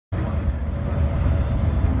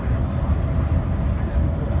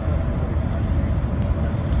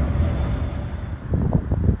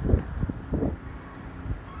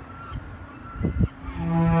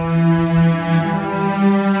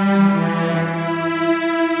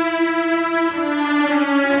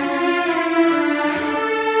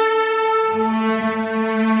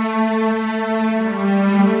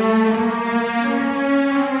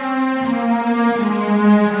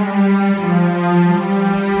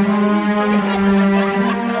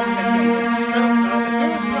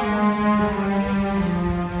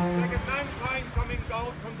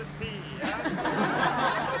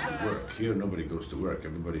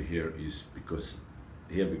is because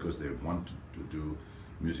they want to do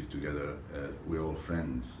music together. We're all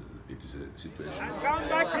friends. It is a situation. And come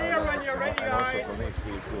back here when you're ready, guys. And also for me, it's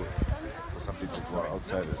really cool for some people who are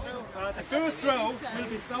outsiders. The first row will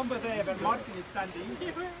be somewhere there where Martin is standing.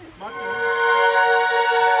 Martin.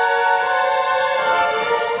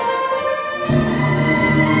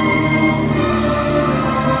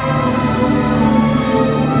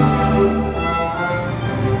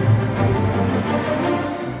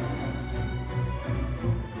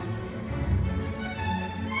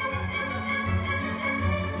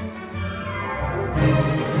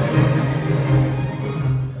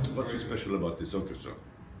 What's so special about this orchestra?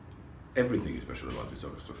 Everything is special about this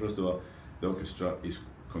orchestra. First of all, the orchestra is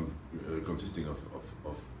consisting of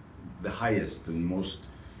the highest and most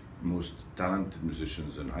talented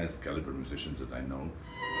musicians and highest caliber musicians that I know.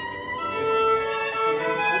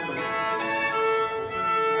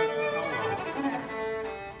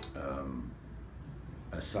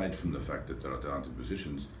 Aside from the fact that there are talented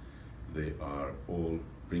musicians, they are all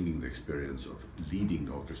bringing the experience of leading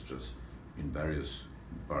orchestras in various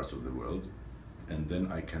parts of the world, and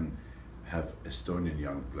then I can have Estonian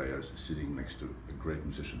young players sitting next to great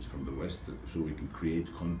musicians from the West, so we can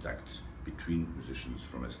create contacts between musicians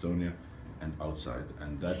from Estonia and outside,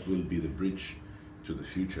 and that will be the bridge to the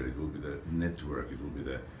future. It will be the network, it will be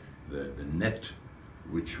the net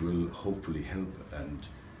which will hopefully help and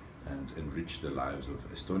enrich the lives of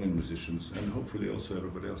Estonian musicians and hopefully also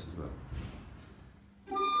everybody else as well.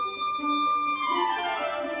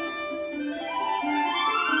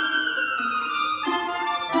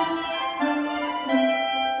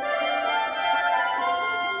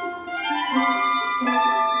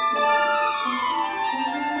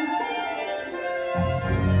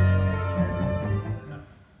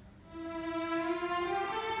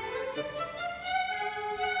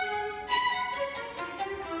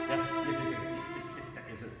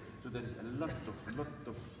 So there is a lot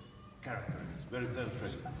of character. It's very present.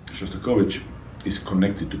 Shostakovich is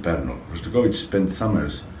connected to Pärnu. Shostakovich spent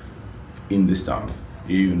summers in this town.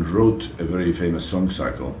 He even wrote a very famous song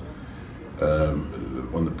cycle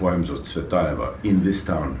on the poems of Tsvetaeva in this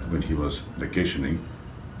town when he was vacationing.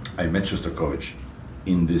 I met Shostakovich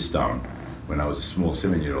in this town when I was a small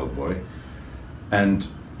 7-year-old boy, and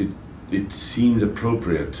it seemed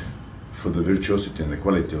appropriate for the virtuosity and the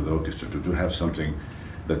quality of the orchestra to have something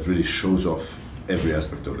that really shows off every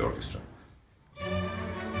aspect of the orchestra.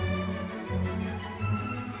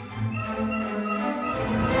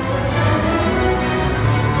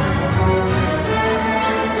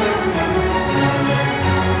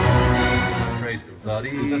 The phrase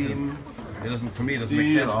 "dadim." It doesn't, for me, it doesn't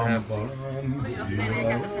make sense to have.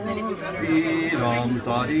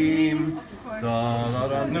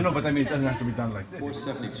 No, but I mean, it doesn't have to be done like this.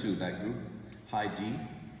 472, that group. High D.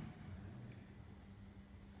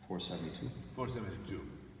 472. 472.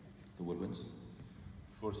 The woodwinds.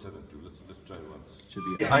 472. Let's try once. Should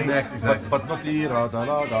be. High neck, exactly. But not the da da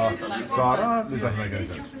da da. This doesn't make any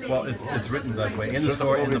sense. Well, it's written that way in the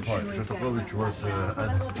score, in the part. Shostakovich was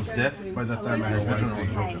deaf by that time, and the original was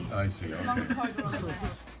broken. I see. Okay.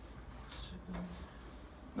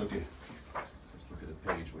 Okay. Let's look at a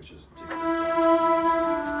page which is.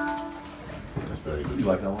 That's very good. You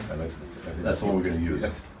like that one? I like this. That's the one we're going to use.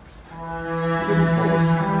 Yes.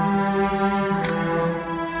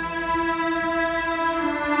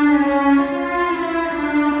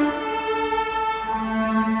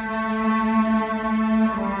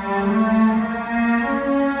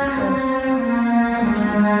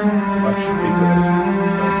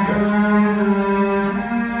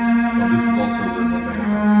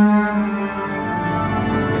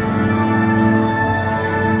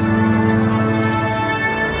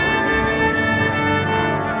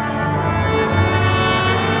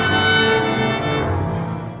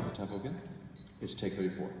 It's take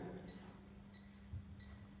 34.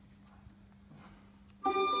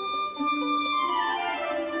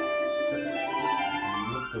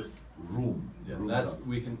 Room. Yeah, room that's, down.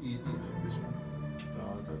 we can easily this one.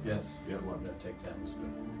 Yes, yeah, one that take 10 is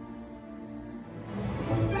good.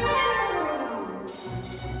 Great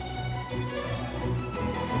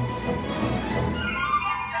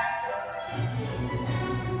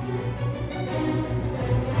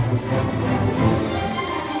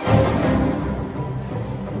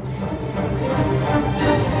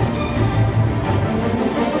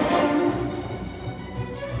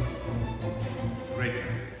music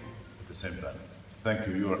at the same time. Thank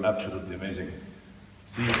you. You are absolutely amazing.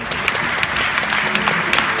 See you.